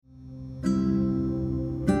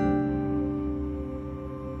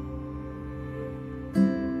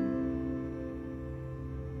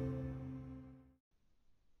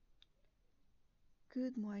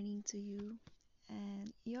Good morning to you,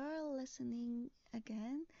 and you're listening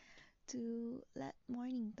again to Let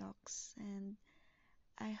Morning Talks. And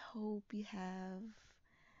I hope you have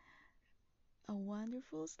a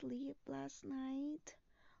wonderful sleep last night,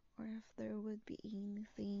 or if there would be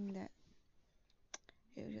anything that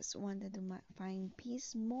you just wanted to find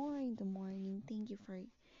peace more in the morning. Thank you for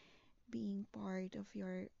being part of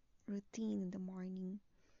your routine in the morning.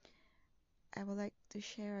 I would like to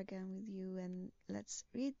share again with you, and let's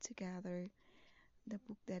read together the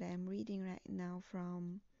book that I'm reading right now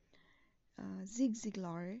from Zig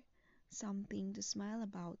Ziglar, Something to Smile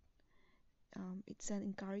About. It's an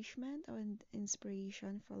encouragement and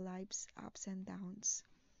inspiration for life's ups and downs.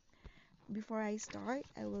 Before I start,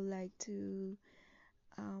 I would like to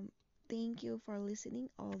um, thank you for listening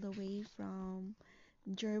all the way from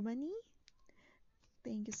Germany.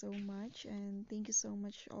 Thank you so much, and thank you so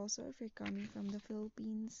much also if you're coming from the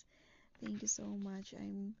Philippines. Thank you so much.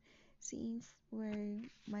 I'm seeing where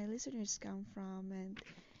my listeners come from, and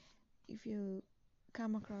if you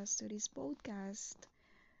come across to this podcast,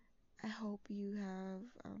 I hope you have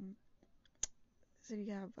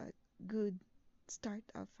a good start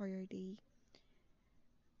up for your day.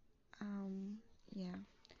 Um, yeah,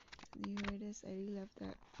 do you hear this? I really love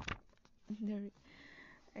that. There,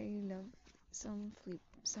 I really love some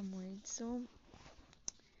words. So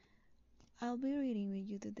I'll be reading with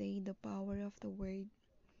you today the power of the word.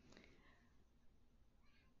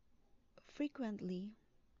 Frequently,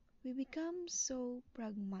 we become so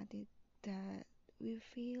pragmatic that we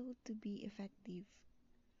fail to be effective.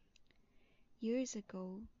 Years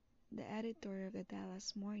ago, the editor of the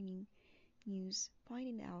Dallas Morning News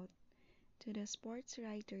pointed out to the sports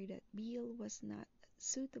writer that Bill was not a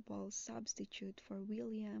suitable substitute for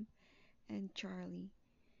William and Charlie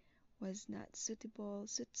was not suitable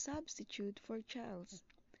substitute for Charles.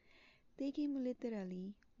 Taking him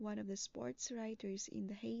literally, one of the sports writers in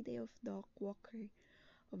the heyday of Doc Walker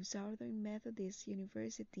of Southern Methodist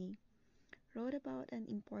University wrote about an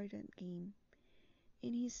important game.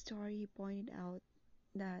 In his story, he pointed out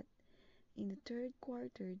that in the third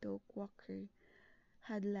quarter, Doc Walker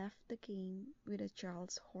had left the game with a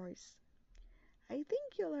Charles horse. I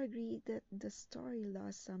think you'll agree that the story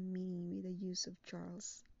lost some meaning with the use of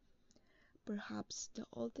Charles. Perhaps the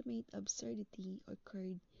ultimate absurdity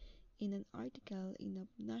occurred in an article in a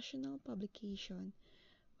national publication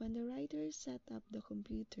when the writer set up the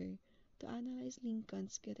computer to analyze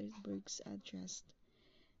Lincoln's Gettysburg Address.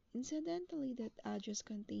 Incidentally, that address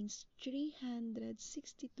contains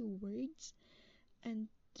 362 words, and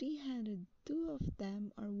 302 of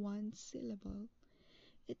them are one syllable.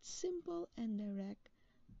 It's simple and direct,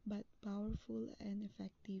 but powerful and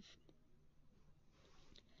effective.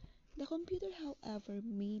 The computer, however,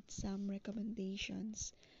 made some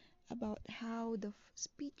recommendations about how the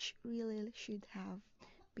speech really should have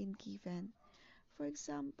been given. For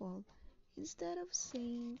example, instead of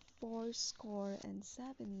saying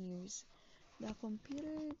 70 years, the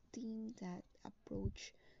computer deemed that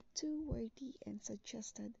approach too wordy and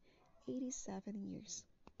suggested 87 years.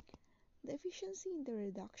 The efficiency in the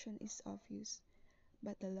reduction is obvious,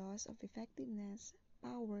 but the loss of effectiveness,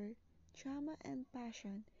 power, drama, and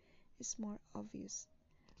passion is more obvious.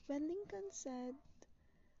 When Lincoln said,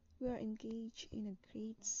 "We are engaged in a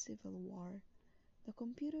great civil war," the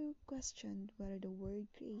computer questioned whether the word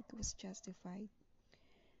great was justified.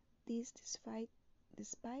 This despite the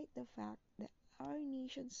fact that our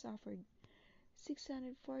nation suffered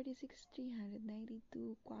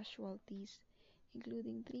 646,392 casualties,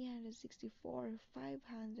 including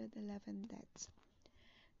 364,511 deaths.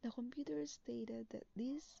 The computer stated that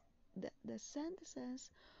the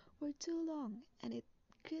sentences were too long, and it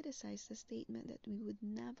criticized the statement that we would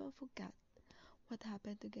never forget what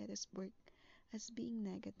happened to Gettysburg as being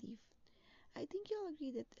negative. I think you'll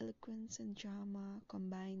agree that eloquence and drama,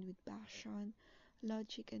 combined with passion,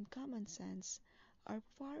 logic, and common sense, are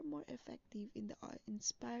far more effective in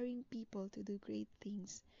inspiring people to do great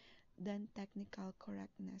things than technical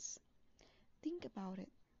correctness. Think about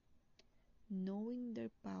it. Knowing their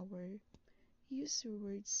power, use your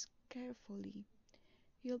words carefully.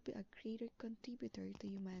 You'll be a greater contributor to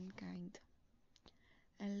humankind.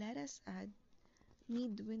 And let us add,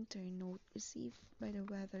 midwinter note received by the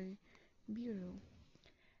Weather Bureau.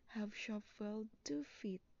 Have shoveled 2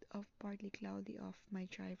 feet of partly cloudy off my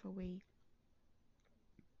driveway.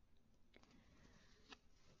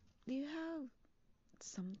 Do you have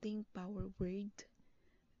something power word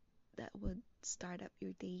that would start up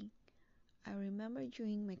your day? I remember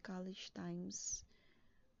during my college times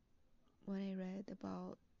when I read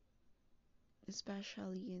about,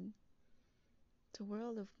 especially in the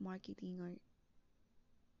world of marketing or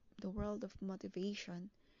the world of motivation,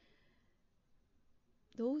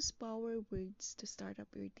 those power words to start up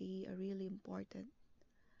your day are really important.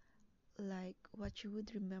 Like what you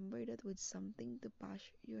would remember that would something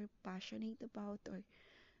you're passionate about or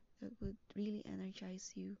that would really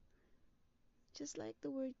energize you. Just like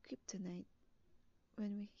the word kryptonite.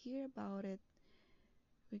 When we hear about it,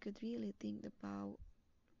 we could really think the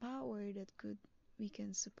power that could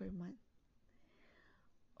weaken Superman.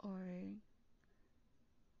 Or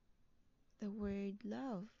the word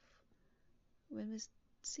love. When we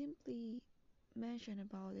simply mention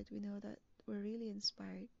about it, we know that we're really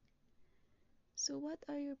inspired. So, what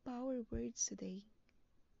are your power words today?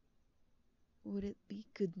 Would it be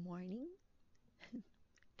good morning?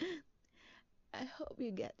 I hope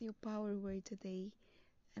you get your power word today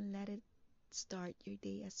and let it start your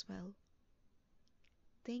day as well.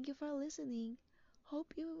 Thank you for listening.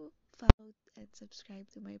 Hope you followed and subscribe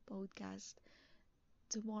to my podcast,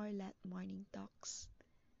 To More Let Morning Talks.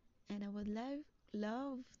 And I would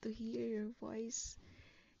love to hear your voice.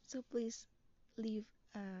 So please leave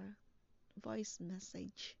a voice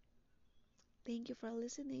message. Thank you for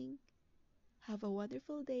listening. Have a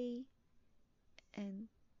wonderful day and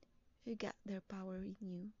you got their power in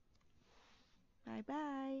you. Bye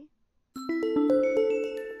bye.